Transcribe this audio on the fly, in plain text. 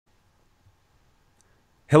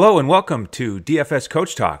Hello and welcome to DFS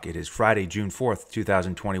Coach Talk. It is Friday, June 4th,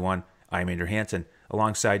 2021. I'm Andrew Hansen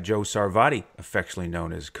alongside Joe Sarvati, affectionately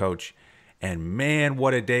known as Coach. And man,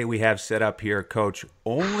 what a day we have set up here, Coach.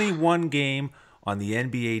 Only one game on the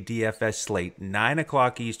NBA DFS slate, 9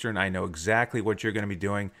 o'clock Eastern. I know exactly what you're going to be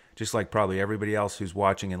doing, just like probably everybody else who's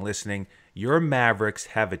watching and listening. Your Mavericks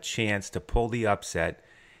have a chance to pull the upset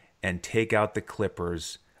and take out the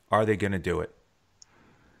Clippers. Are they going to do it?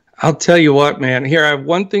 I'll tell you what, man. Here, I have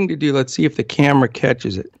one thing to do. Let's see if the camera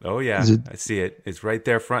catches it. Oh, yeah. I see it. It's right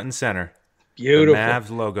there front and center. Beautiful. The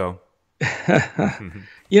Mavs logo.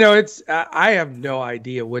 I have no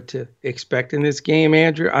idea what to expect in this game,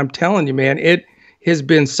 Andrew. I'm telling you, man, it has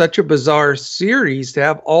been such a bizarre series to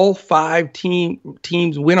have all five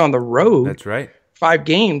teams win on the road. That's right. 5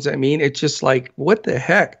 games. I mean, it's just like, what the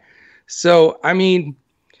heck? So, I mean,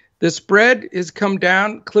 the spread has come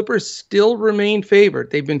down. Clippers still remain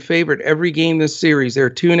favored. They've been favored every game this series. They're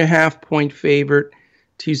 2.5-point favorite,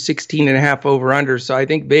 216.5 over under. So I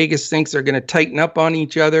think Vegas thinks they're going to tighten up on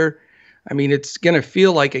each other. I mean, it's going to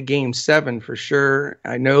feel like a game 7 for sure.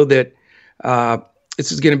 I know that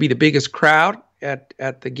this is going to be the biggest crowd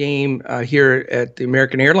at the game here at the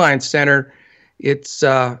American Airlines Center. It's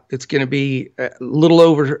going to be a little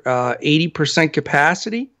over 80%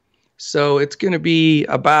 capacity. So it's going to be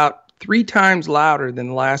about 3 times louder than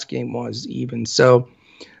the last game was even. So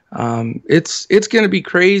it's going to be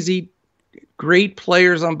crazy. Great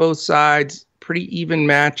players on both sides. Pretty even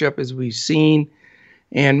matchup as we've seen.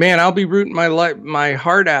 And, man, I'll be rooting my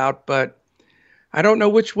heart out, but I don't know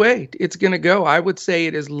which way it's going to go. I would say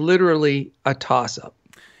it is literally a toss-up.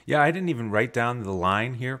 Yeah, I didn't even write down the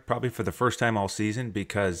line here, probably for the first time all season,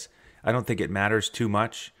 because I don't think it matters too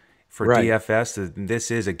much. For right. DFS, this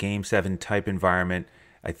is a Game 7 type environment.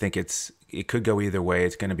 I think it could go either way.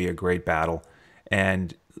 It's going to be a great battle.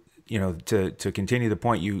 And, you know, to continue the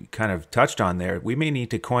point you kind of touched on there, we may need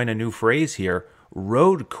to coin a new phrase here,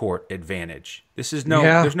 road court advantage. There's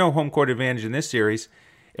no home court advantage in this series.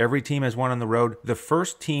 Every team has won on the road. The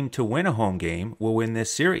first team to win a home game will win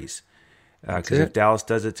this series. Because if Dallas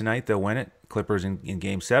does it tonight, they'll win it. Clippers in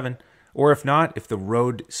Game 7. Or if not, if the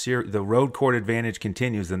road court advantage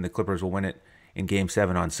continues, then the Clippers will win it in Game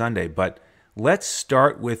 7 on Sunday. But let's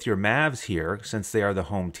start with your Mavs here, since they are the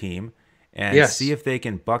home team, and see if they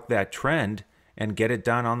can buck that trend and get it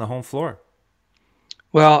done on the home floor.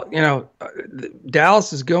 Well, you know,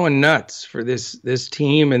 Dallas is going nuts for this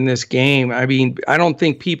team and this game. I mean, I don't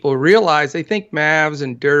think people realize. They think Mavs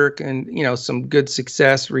and Dirk and, you know, some good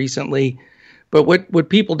success recently. But what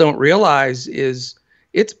people don't realize is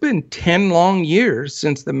it's been 10 long years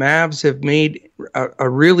since the Mavs have made a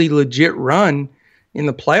really legit run in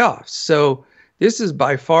the playoffs. So this is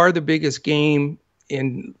by far the biggest game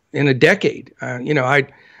in a decade.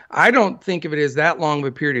 I don't think of it as that long of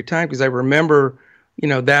a period of time because I remember, you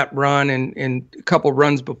know, that run and a couple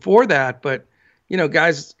runs before that. But, you know,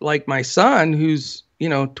 guys like my son, who's, you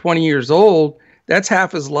know, 20 years old, that's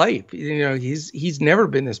half his life. You know, he's never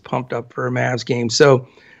been this pumped up for a Mavs game. So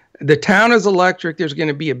the town is electric. There's going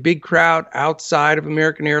to be a big crowd outside of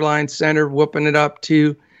American Airlines Center whooping it up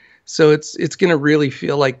too. So it's going to really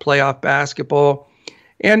feel like playoff basketball.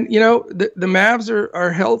 And, you know, the Mavs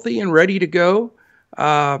are healthy and ready to go.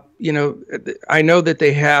 You know, I know that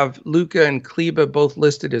they have Luka and Kleba both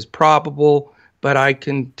listed as probable, but I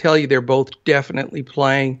can tell you they're both definitely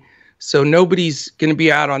playing. So nobody's going to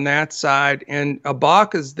be out on that side. And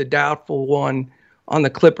Ibaka's the doubtful one on the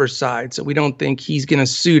Clippers side, so we don't think he's going to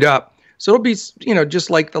suit up. So it'll be, you know, just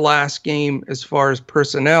like the last game as far as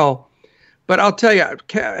personnel. But I'll tell you,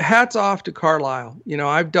 hats off to Carlisle. You know,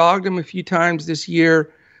 I've dogged him a few times this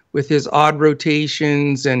year with his odd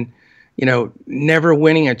rotations and, you know, never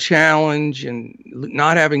winning a challenge and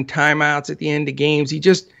not having timeouts at the end of games.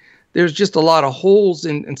 There's just a lot of holes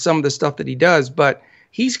in some of the stuff that he does. But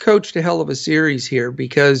he's coached a hell of a series here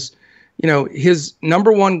because, you know, his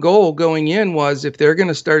number one goal going in was if they're going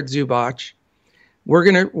to start Zubac, we're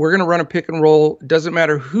going to run a pick and roll. Doesn't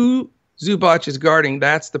matter who Zubac is guarding,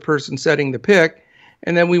 that's the person setting the pick.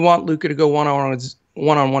 And then we want Luka to go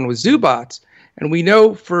one-on-one with Zubac. And we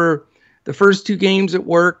know for the first 2 games it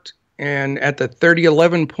worked, and at the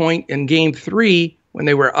 30-11 point in Game 3 when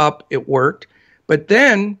they were up, it worked. But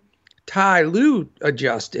then Ty Lue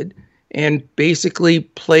adjusted and basically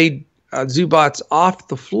played Zubac off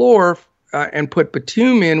the floor and put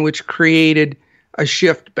Batum in, which created a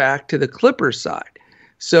shift back to the Clippers side.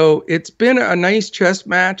 So it's been a nice chess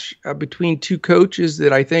match between 2 coaches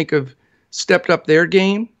that I think have stepped up their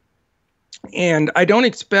game. And I don't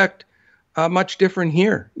expect much different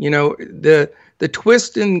here. You know, the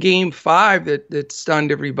twist in Game 5 that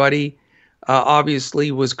stunned everybody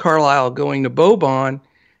obviously was Carlisle going to Boban,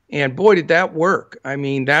 and boy, did that work. I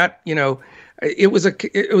mean, it was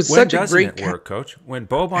When such a doesn't great. it work, Coach? When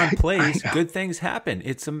Boban I plays, know. good things happen.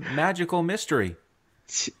 It's a magical mystery.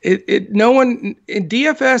 No one in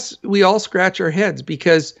DFS, we all scratch our heads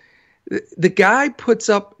because the guy puts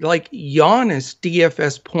up like Giannis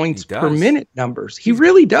DFS He points per does. minute numbers. He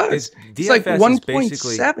really His does. He's like DFS is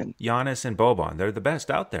basically 1.7. Giannis and Boban. They're the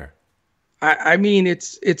best out there. I mean,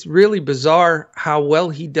 it's really bizarre how well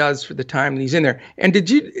he does for the time that he's in there. And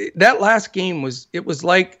that last game was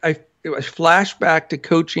like it was flashback to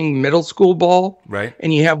coaching middle school ball, Right?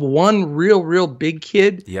 and you have one real big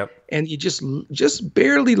kid, Yep. and you just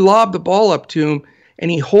barely lob the ball up to him, and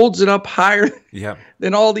he holds it up higher Yep.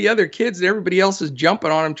 than all the other kids, and everybody else is jumping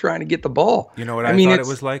on him trying to get the ball. You know what I I mean, thought it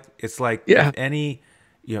was like? It's like yeah, if any,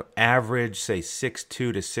 average, say 6'2"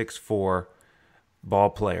 to 6'4"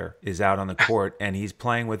 ball player is out on the court and he's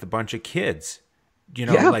playing with a bunch of kids,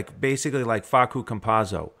 yeah, like basically like Facu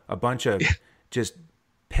Campazzo, a bunch of just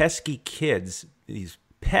pesky kids, these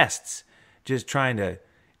pests, just trying to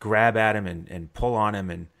grab at him and pull on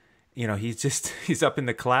him. And, he's up in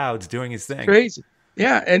the clouds doing his thing. crazy.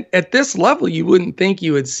 Yeah, and at this level, you wouldn't think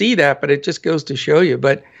you would see that, but it just goes to show you.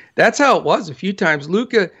 But that's how it was a few times.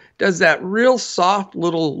 Luka does that real soft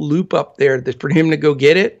little loop up there for him to go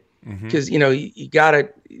get it, because you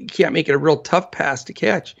can't make it a real tough pass to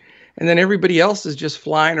catch, and then everybody else is just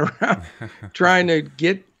flying around trying to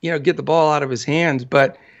get the ball out of his hands.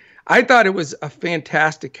 But I thought it was a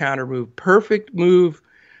fantastic counter move, perfect move,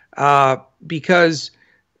 because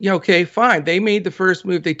okay, fine, they made the first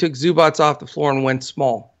move, they took Zubats off the floor and went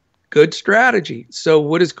small, good strategy. So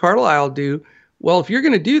what does Carlisle do? Well, if you're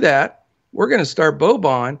going to do that, we're going to start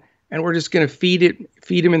Boban, and we're just going to feed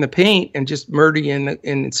him in the paint and just murder you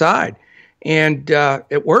inside. And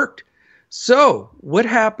it worked. So what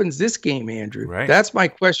happens this game, Andrew? Right. That's my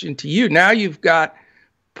question to you. Now you've got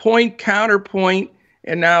point, counterpoint,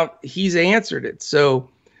 and now he's answered it. So,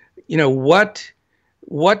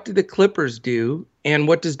 what do the Clippers do, and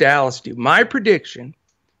what does Dallas do? My prediction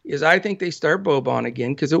is I think they start Boban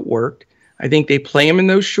again because it worked. I think they play him in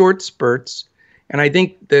those short spurts. And I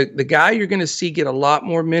think the guy you're going to see get a lot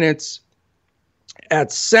more minutes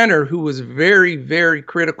at center, who was very, very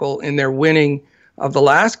critical in their winning of the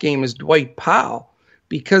last game, is Dwight Powell.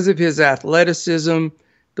 Because of his athleticism,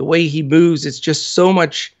 the way he moves, it's just so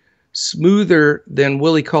much smoother than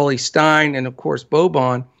Willie Cauley-Stein and, of course,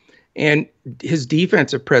 Boban. And his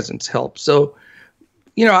defensive presence helps. So,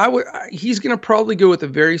 he's going to probably go with a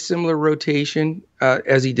very similar rotation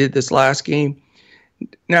as he did this last game.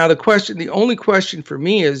 Now, the only question for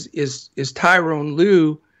me is Tyrone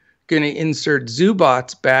Lue going to insert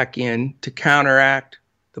Zubats back in to counteract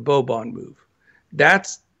the Boban move?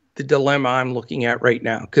 That's the dilemma I'm looking at right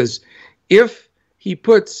now. Because if he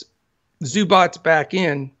puts Zubats back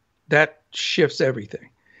in, that shifts everything.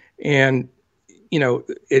 And,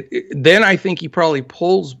 then I think he probably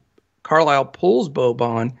Carlisle pulls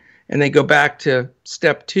Boban, and they go back to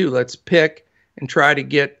step two. Let's pick and try to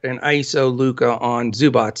get an ISO Luka on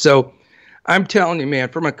Zubac. So I'm telling you, man,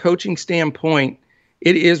 from a coaching standpoint,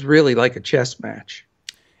 it is really like a chess match.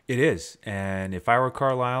 It is. And if I were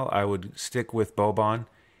Carlisle, I would stick with Boban.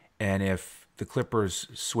 And if the Clippers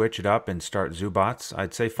switch it up and start Zubac,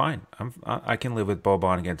 I'd say fine. I can live with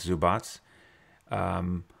Boban against Zubac.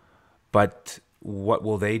 But what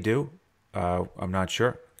will they do? I'm not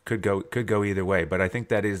sure. Could go either way. But I think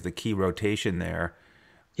that is the key rotation there.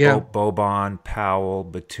 Yeah. Boban, Powell,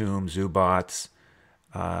 Batum, Zubac.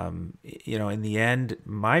 In the end,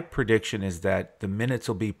 my prediction is that the minutes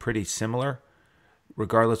will be pretty similar,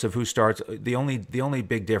 regardless of who starts. The only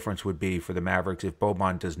big difference would be for the Mavericks if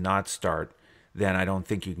Boban does not start. Then I don't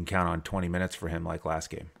think you can count on 20 minutes for him like last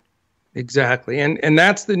game. Exactly, and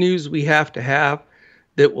that's the news we have to have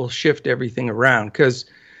that will shift everything around. Because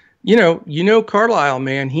Carlisle,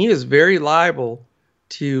 man, he is very liable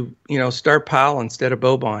to start Powell instead of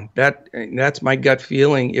Boban. That's my gut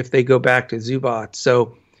feeling if they go back to Zubac.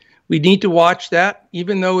 So we need to watch that.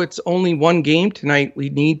 Even though it's only one game tonight, we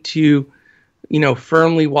need to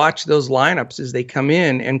firmly watch those lineups as they come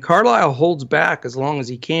in. And Carlisle holds back as long as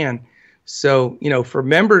he can. So for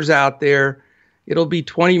members out there, it'll be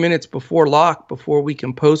 20 minutes before lock before we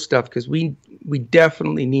can post stuff, because we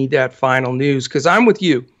definitely need that final news. Because I'm with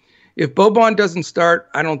you. If Boban doesn't start,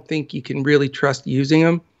 I don't think you can really trust using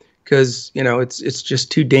him, because it's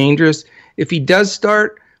just too dangerous. If he does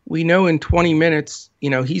start, we know in 20 minutes,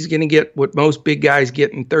 he's going to get what most big guys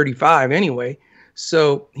get in 35 anyway.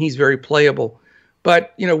 So he's very playable.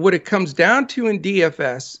 But what it comes down to in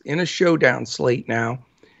DFS in a showdown slate now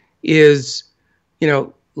is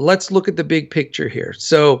let's look at the big picture here.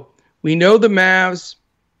 So we know the Mavs,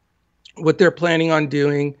 what they're planning on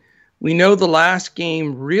doing. We know the last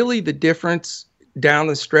game, really the difference down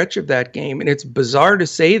the stretch of that game. And it's bizarre to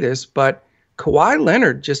say this, but Kawhi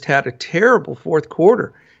Leonard just had a terrible fourth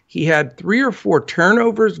quarter. He had 3 or 4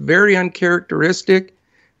 turnovers, very uncharacteristic,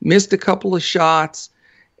 missed a couple of shots.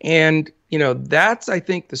 And, that's, I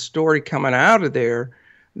think, the story coming out of there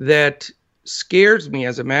that scares me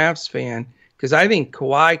as a Mavs fan, because I think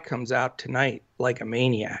Kawhi comes out tonight like a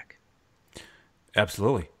maniac.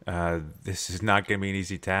 Absolutely. This is not going to be an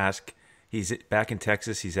easy task. He's back in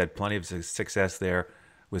Texas. He's had plenty of success there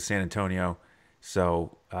with San Antonio.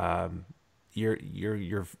 So your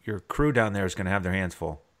crew down there is going to have their hands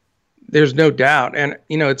full. There's no doubt. And,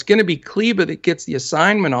 it's going to be Kleba that gets the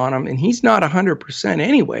assignment on him, and he's not 100%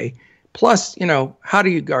 anyway. Plus, how do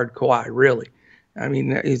you guard Kawhi, really? I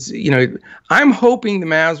mean, I'm hoping the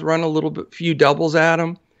Mavs run few doubles at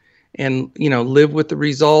him and, live with the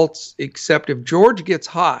results, except if George gets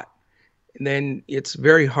hot, then it's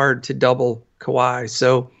very hard to double Kawhi.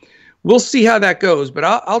 So we'll see how that goes. But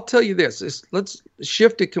I'll tell you this. Let's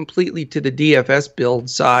shift it completely to the DFS build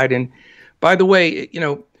side. And by the way,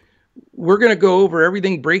 we're going to go over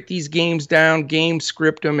everything, break these games down,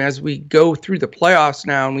 script them as we go through the playoffs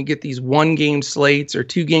now, and we get these 1-game slates or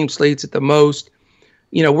 2-game slates at the most.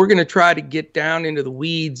 We're going to try to get down into the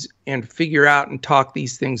weeds and figure out and talk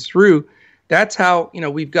these things through. That's how,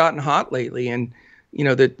 we've gotten hot lately. And,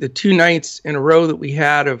 the 2 nights in a row that we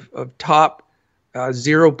had of top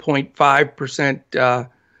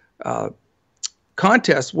 0.5%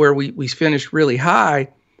 contests where we finished really high,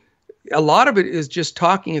 a lot of it is just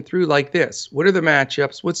talking it through like this. What are the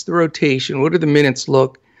matchups? What's the rotation? What do the minutes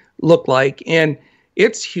look like? And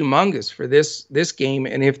it's humongous for this game.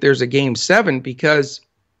 And if there's a game 7, because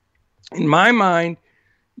in my mind,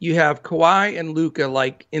 you have Kawhi and Luka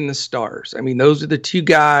like in the stars. I mean, those are the 2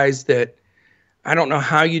 guys that I don't know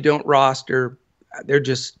how you don't roster. They're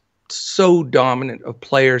just so dominant of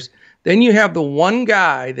players. Then you have the one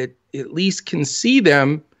guy that at least can see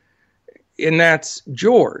them, and that's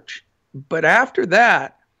George. But after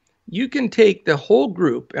that, you can take the whole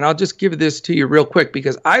group, and I'll just give this to you real quick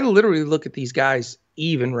because I literally look at these guys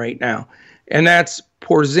even right now. And that's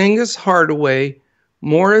Porzingis, Hardaway,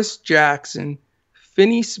 Morris, Jackson,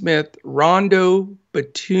 Finney-Smith, Rondo,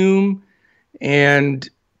 Batum, and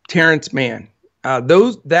Terrence Mann.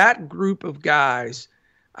 That group of guys,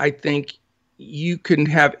 I think you can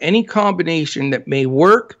have any combination that may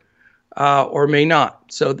work or may not.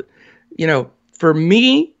 So, for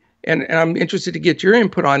me, and I'm interested to get your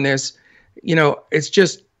input on this, it's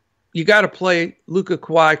just you got to play Luka,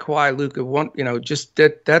 Kawhi, Luka. Just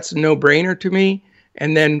that's a no-brainer to me.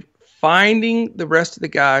 And then finding the rest of the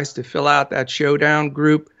guys to fill out that showdown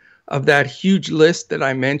group of that huge list that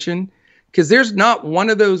I mentioned, because there's not one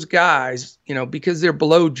of those guys, because they're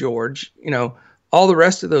below George, all the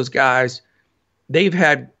rest of those guys, they've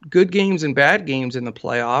had good games and bad games in the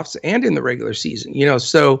playoffs and in the regular season,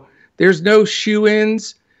 so there's no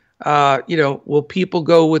shoe-ins. Will people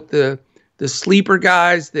go with the sleeper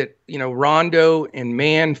guys that, Rondo and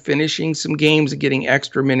Mann finishing some games and getting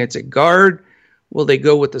extra minutes at guard? Will they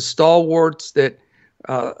go with the stalwarts that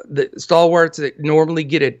normally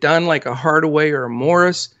get it done, like a Hardaway or a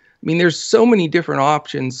Morris? I mean, there's so many different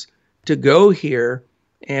options to go here,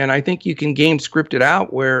 and I think you can game script it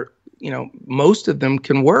out where, most of them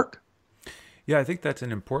can work. Yeah, I think that's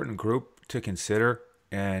an important group to consider,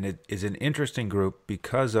 and it is an interesting group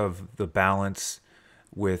because of the balance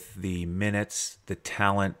with the minutes, the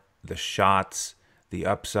talent, the shots, the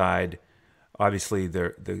upside. Obviously,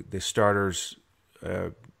 the starters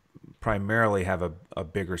primarily have a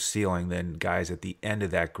bigger ceiling than guys at the end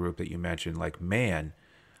of that group that you mentioned, like Mann.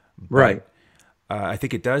 Right. I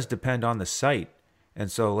think it does depend on the site.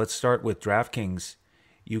 And so let's start with DraftKings.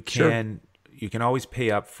 You can always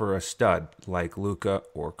pay up for a stud like Luka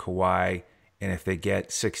or Kawhi, and if they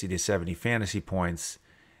get 60 to 70 fantasy points,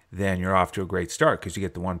 then you're off to a great start because you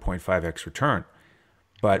get the 1.5x return.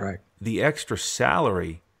 But the extra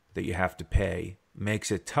salary that you have to pay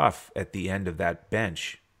makes it tough at the end of that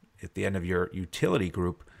bench, at the end of your utility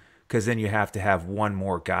group, because then you have to have one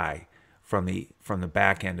more guy from the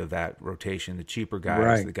back end of that rotation, the cheaper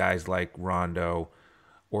guys, the guys like Rondo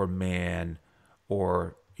or Mann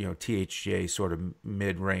or THJ sort of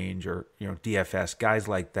mid-range or DFS, guys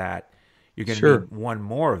like that. You're going to need one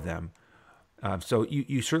more of them. So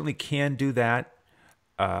you certainly can do that.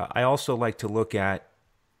 I also like to look at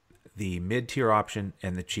the mid-tier option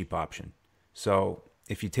and the cheap option. So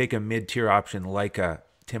if you take a mid-tier option like a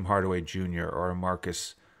Tim Hardaway Jr. or a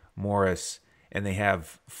Marcus Morris, and they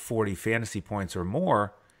have 40 fantasy points or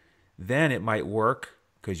more, then it might work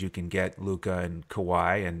because you can get Luka and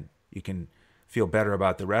Kawhi, and you can feel better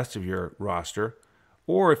about the rest of your roster.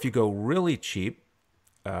 Or if you go really cheap,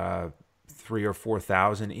 3 or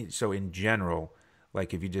 4,000. So in general,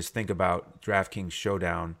 like if you just think about DraftKings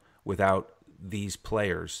Showdown without these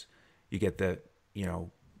players, you get the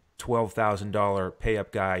 $12,000 pay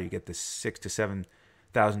up guy, you get the $6,000 to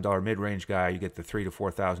 $7,000 mid range guy, you get the $3,000 to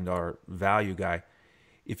 $4,000 value guy.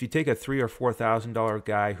 If you take a $3,000 or $4,000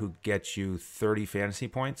 guy who gets you 30 fantasy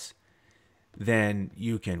points, then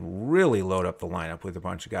you can really load up the lineup with a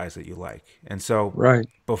bunch of guys that you like. And so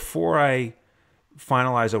before I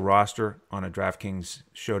finalize a roster on a DraftKings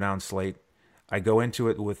Showdown slate, I go into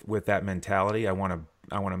it with that mentality. I want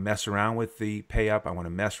to mess around with the pay up. I want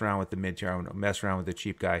to mess around with the mid tier. I want to mess around with the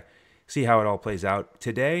cheap guy. See how it all plays out.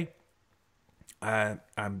 Today,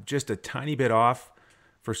 I'm just a tiny bit off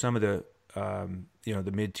for some of the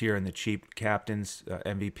the mid tier and the cheap captains,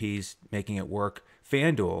 MVPs, making it work.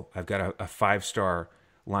 Fanduel, I've got a 5-star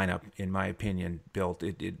lineup, in my opinion, built.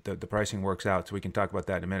 The pricing works out, so we can talk about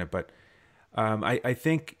that in a minute. But I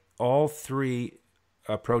think all three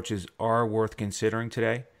approaches are worth considering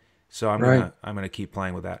today. So I'm gonna keep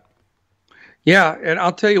playing with that. Yeah, and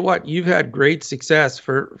I'll tell you what, you've had great success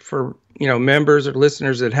for members or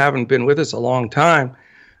listeners that haven't been with us a long time.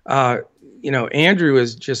 Andrew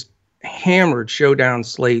has just hammered Showdown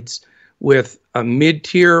slates with a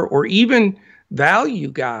mid-tier or even value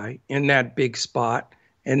guy in that big spot,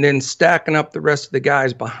 and then stacking up the rest of the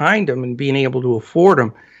guys behind him and being able to afford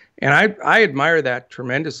them. And I admire that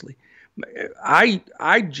tremendously.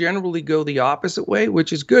 I generally go the opposite way,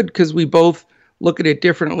 which is good because we both look at it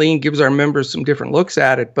differently and gives our members some different looks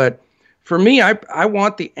at it. But for me, I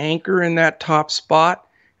want the anchor in that top spot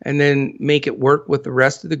and then make it work with the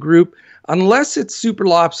rest of the group, unless it's super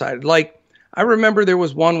lopsided. Like, I remember there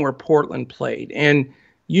was one where Portland played, and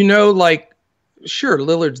sure,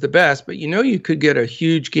 Lillard's the best, but you could get a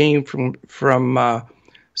huge game from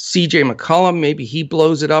C.J. McCollum. Maybe he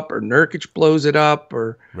blows it up, or Nurkic blows it up,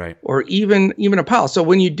 or even a Powell. So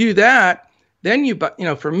when you do that, then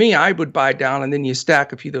for me, I would buy down, and then you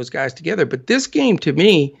stack a few of those guys together. But this game, to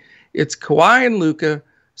me, it's Kawhi and Luka,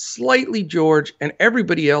 slightly George, and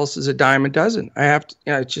everybody else is a dime a dozen. I have to,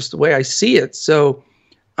 it's just the way I see it. So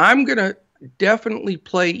I'm gonna definitely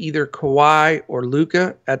play either Kawhi or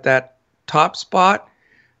Luka at that top spot.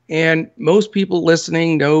 And most people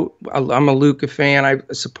listening know I'm a Luka fan. I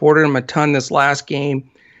supported him a ton this last game.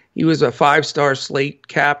 He was a 5-star slate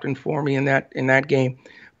captain for me in that game.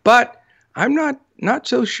 But I'm not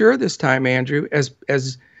so sure this time, Andrew,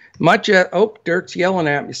 as much as Dirk's yelling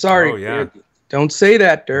at me. Sorry. Oh, yeah. Don't say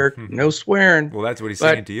that, Dirk. No swearing. Well, that's what he's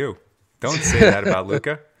saying to you. Don't say that about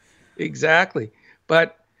Luka. Exactly.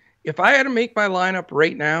 But if I had to make my lineup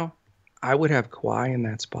right now, I would have Kawhi in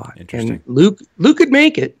that spot. Interesting. And Luke could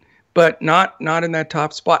make it, but not in that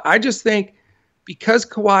top spot. I just think because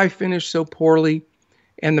Kawhi finished so poorly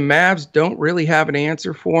and the Mavs don't really have an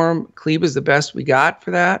answer for him, Kleber's the best we got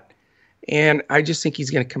for that. And I just think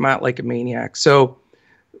he's going to come out like a maniac. So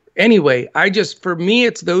anyway, for me,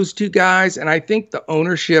 it's those two guys. And I think the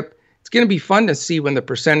ownership, it's going to be fun to see when the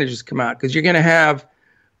percentages come out, because you're going to have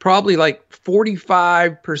probably like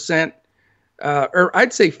 45%, or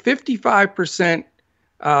I'd say 55%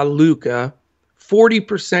 Luka,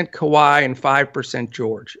 40% Kawhi, and 5%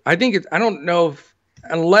 George. I don't know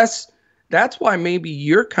unless that's why maybe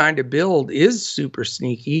your kind of build is super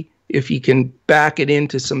sneaky if you can back it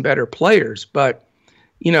into some better players. But,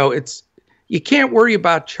 you can't worry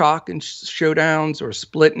about chalk and showdowns or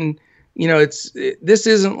splitting. This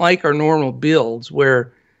isn't like our normal builds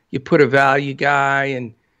where you put a value guy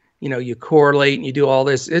and, you correlate and you do all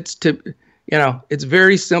this. It's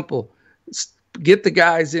very simple. Get the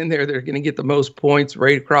guys in there that are going to get the most points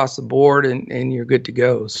right across the board, and you're good to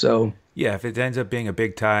go. So yeah, if it ends up being a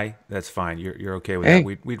big tie, that's fine. You're okay with that.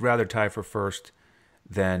 We'd rather tie for first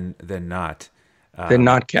than not. Than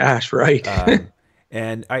not cash, right?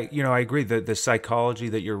 And I agree that the psychology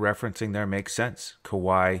that you're referencing there makes sense.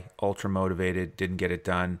 Kawhi, ultra motivated, didn't get it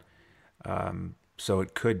done. So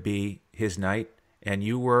it could be his night. And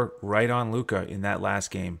you were right on Luka in that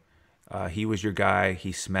last game. He was your guy.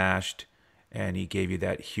 He smashed, and he gave you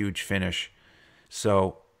that huge finish.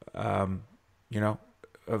 So, of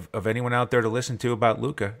anyone out there to listen to about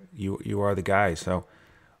Luka, you are the guy. So,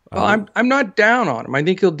 well, I'm not down on him. I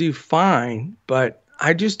think he'll do fine, but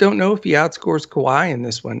I just don't know if he outscores Kawhi in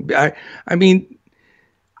this one. I mean,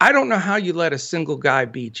 I don't know how you let a single guy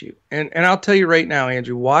beat you. And I'll tell you right now,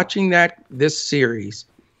 Andrew, watching this series,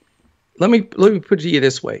 let me put it to you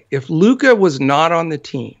this way. If Luka was not on the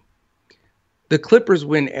team, the Clippers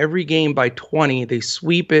win every game by 20. They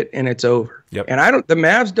sweep it and it's over. Yep. And the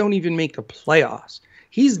Mavs don't even make the playoffs.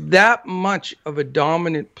 He's that much of a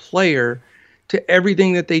dominant player to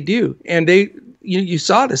everything that they do. And you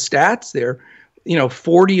saw the stats there,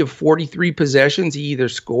 40 of 43 possessions, he either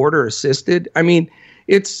scored or assisted. I mean,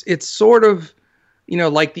 it's sort of,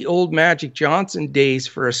 like the old Magic Johnson days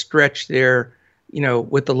for a stretch there,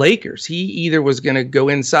 with the Lakers. He either was going to go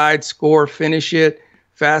inside, score, finish it,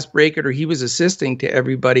 fast break it, or he was assisting to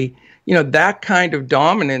everybody. That kind of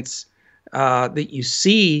dominance that you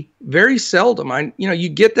see very seldom. You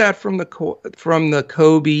get that from the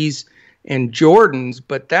Kobes and Jordans,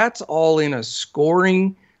 but that's all in a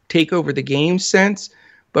scoring, take over the game sense.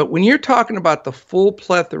 But when you're talking about the full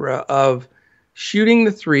plethora of shooting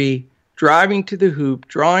the three, driving to the hoop,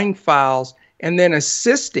 drawing fouls, and then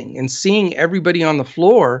assisting and seeing everybody on the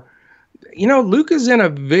floor, Luka's in a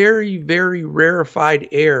very, very rarefied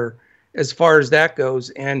air as far as that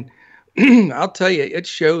goes. And I'll tell you, it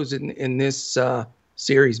shows in this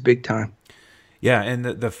series big time. Yeah, and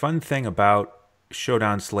the fun thing about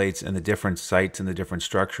showdown slates and the different sites and the different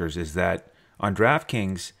structures is that on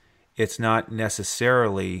DraftKings, it's not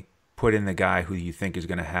necessarily put in the guy who you think is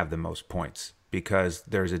going to have the most points, because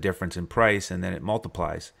there's a difference in price and then it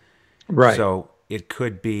multiplies. Right. So it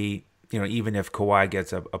could be, even if Kawhi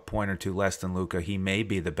gets a point or two less than Luka, he may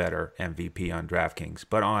be the better MVP on DraftKings.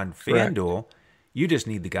 But on FanDuel, you just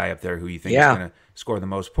need the guy up there who you think is going to score the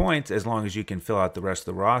most points, as long as you can fill out the rest of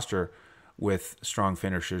the roster with strong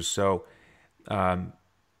finishers. So,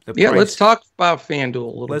 let's talk about FanDuel a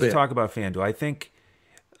little bit. Let's talk about FanDuel. I think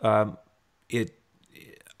I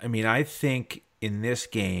think in this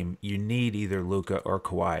game, you need either Luka or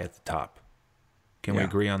Kawhi at the top. Can we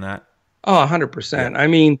agree on that? Oh, 100%. Yeah. I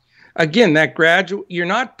mean, again, that you're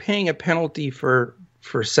not paying a penalty for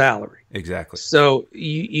salary. Exactly. So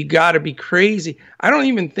you got to be crazy. I don't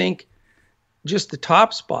even think just the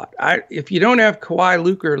top spot. If you don't have Kawhi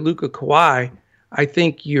Luka or Luka Kawhi, I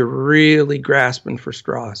think you're really grasping for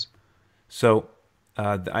straws. So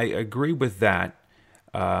I agree with that.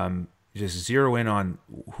 Just zero in on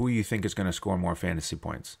who you think is going to score more fantasy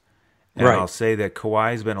points. And I'll say that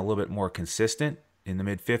Kawhi's been a little bit more consistent in the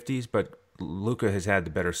mid-50s, but Luka has had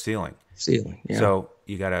the better ceiling. Yeah. So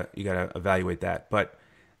you gotta evaluate that. But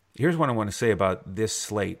here's what I want to say about this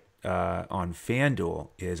slate on FanDuel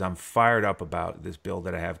is I'm fired up about this build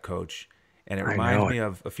that I have, Coach. And it reminds me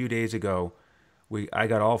of a few days ago, I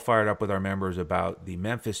got all fired up with our members about the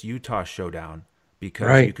Memphis-Utah showdown,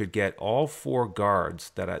 because you could get all four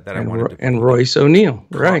guards that I wanted to put. And Royce O'Neal,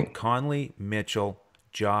 right. Conley, Mitchell,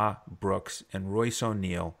 Ja, Brooks, and Royce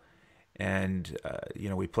O'Neal. And,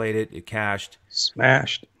 we played it. It cashed.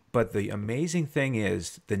 Smashed. But the amazing thing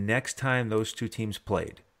is, the next time those two teams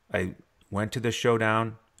played, I went to the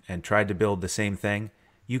showdown and tried to build the same thing.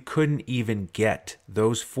 You couldn't even get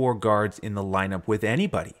those four guards in the lineup with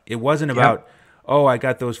anybody. It wasn't about, I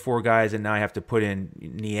got those four guys and now I have to put in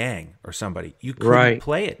Niang or somebody. You couldn't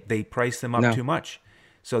play it. They priced them up too much.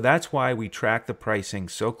 So that's why we track the pricing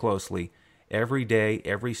so closely every day,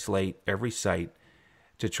 every slate, every site,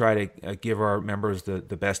 to try to give our members the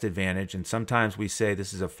best advantage. And sometimes we say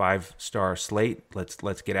this is a 5-star slate.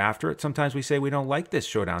 Let's get after it. Sometimes we say we don't like this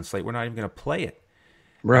showdown slate. We're not even going to play it.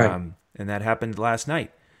 Right. And that happened last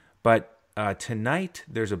night. But tonight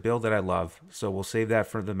there's a build that I love. So we'll save that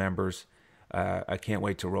for the members. I can't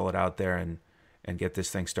wait to roll it out there and get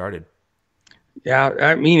this thing started. Yeah,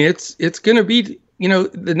 I mean, it's going to be,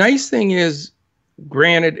 the nice thing is,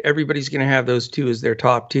 granted, everybody's going to have those two as their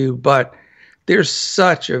top two, but there's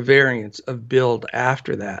such a variance of build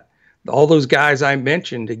after that. All those guys I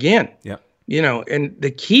mentioned again. Yep. And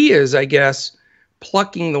the key is, I guess,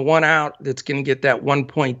 plucking the one out that's going to get that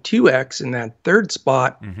 1.2x in that third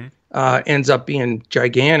spot ends up being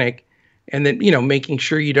gigantic. And then, making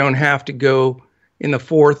sure you don't have to go in the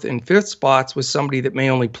fourth and fifth spots with somebody that may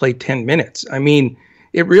only play 10 minutes. I mean,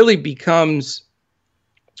 it really becomes,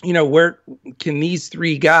 where can these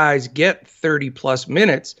three guys get 30 plus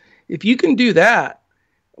minutes? If you can do that,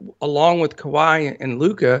 along with Kawhi and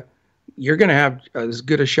Luka, you're going to have as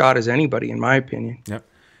good a shot as anybody, in my opinion. Yep.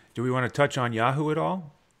 Do we want to touch on Yahoo at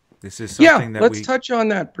all? This is something that let's touch on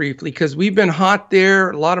that briefly, because we've been hot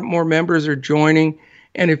there. A lot of more members are joining.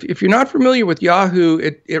 And if you're not familiar with Yahoo,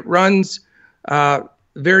 it runs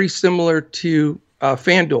very similar to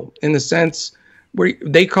FanDuel in the sense where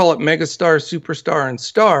they call it Megastar, Superstar, and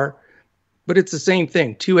Star. But it's the same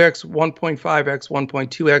thing, 2x, 1.5x,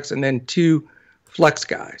 1.2x, and then 2 flex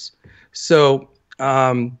guys. So,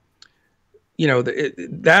 that's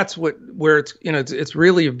where it's, it's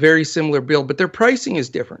really a very similar build, but their pricing is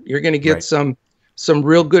different. You're going to get some some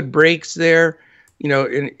real good breaks there.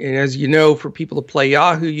 And as you know, for people to play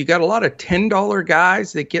Yahoo, you got a lot of $10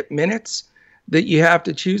 guys that get minutes that you have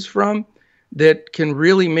to choose from that can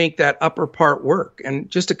really make that upper part work. And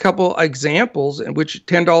just a couple examples in which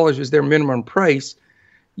 $10 is their minimum price.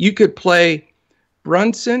 You could play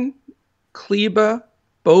Brunson, Kleba,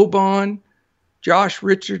 Boban, Josh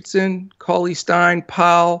Richardson, Cauley Stein,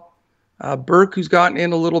 Powell, Burke, who's gotten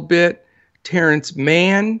in a little bit, Terrence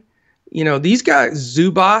Mann. These guys,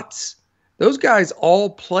 Zubats, those guys all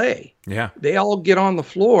play. Yeah. They all get on the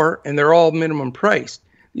floor, and they're all minimum priced.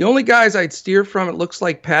 The only guys I'd steer from, it looks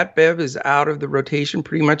like Pat Bev is out of the rotation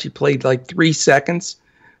pretty much. He played like 3 seconds.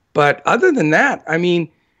 But other than that, I mean,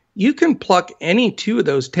 you can pluck any two of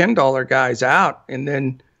those $10 guys out and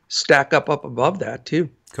then stack up above that too.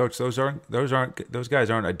 Coach, those guys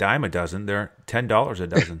aren't a dime a dozen. They're $10 a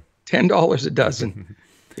dozen. $10 a dozen.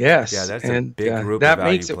 Yes. Yeah, that's a big group that of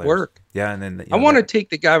value makes it players. work. Yeah, and then I want to take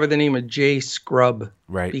the guy by the name of Jay Scrubb,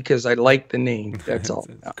 right? Because I like the name. That's all.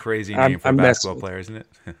 It's a crazy name for a basketball player, isn't it?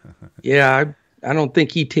 Yeah, I don't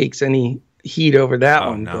think he takes any heat over that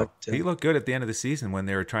one. No. But he looked good at the end of the season when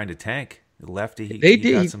they were trying to tank. Lefty, he did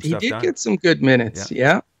get some good minutes.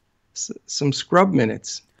 Yeah. Some scrub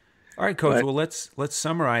minutes. All right, Coach. Well, let's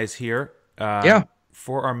summarize here.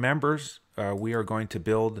 For our members, we are going to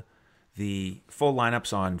build the full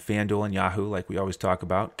lineups on Fanduel and Yahoo, like we always talk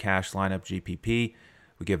about. Cash lineup, GPP.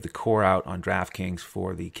 We give the core out on Draftkings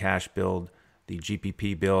for the cash build, the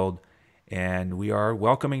GPP build, and we are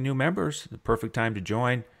welcoming new members. The perfect time to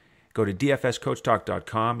join. Go to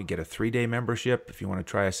dfscoachtalk.com. You get a 3-day membership if you want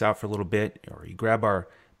to try us out for a little bit, or you grab our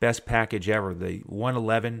best package ever, the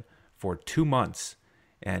 111 for 2 months.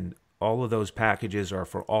 And all of those packages are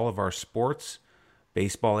for all of our sports,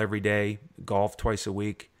 baseball every day, golf twice a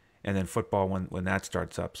week, and then football when that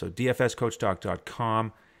starts up. So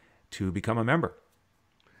dfscoachtalk.com to become a member.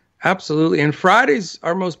 Absolutely. And Friday's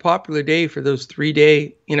our most popular day for those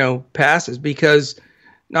 3-day, passes, because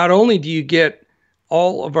not only do you get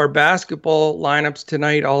all of our basketball lineups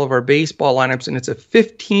tonight, all of our baseball lineups, and it's a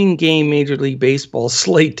 15-game Major League Baseball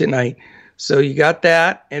slate tonight. So you got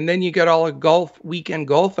that, and then you got all the weekend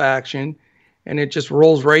golf action, and it just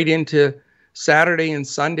rolls right into Saturday and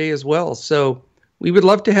Sunday as well. So we would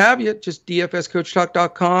love to have you. Just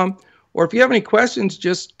dfscoachtalk.com. Or if you have any questions,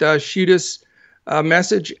 just shoot us a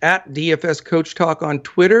message at DFS Coach Talk on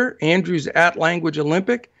Twitter. Andrew's at Language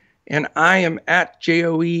Olympic, and I am at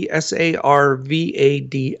JoeSarvadi.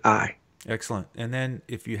 Excellent. And then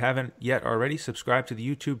if you haven't yet already, subscribe to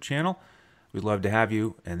the YouTube channel. We'd love to have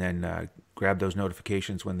you. And then grab those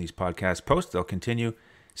notifications when these podcasts post. They'll continue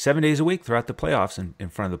 7 days a week throughout the playoffs in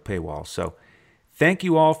front of the paywall. So thank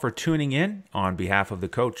you all for tuning in. On behalf of the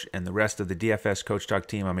coach and the rest of the DFS Coach Talk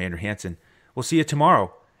team, I'm Andrew Hansen. We'll see you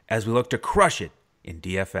tomorrow as we look to crush it in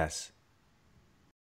DFS.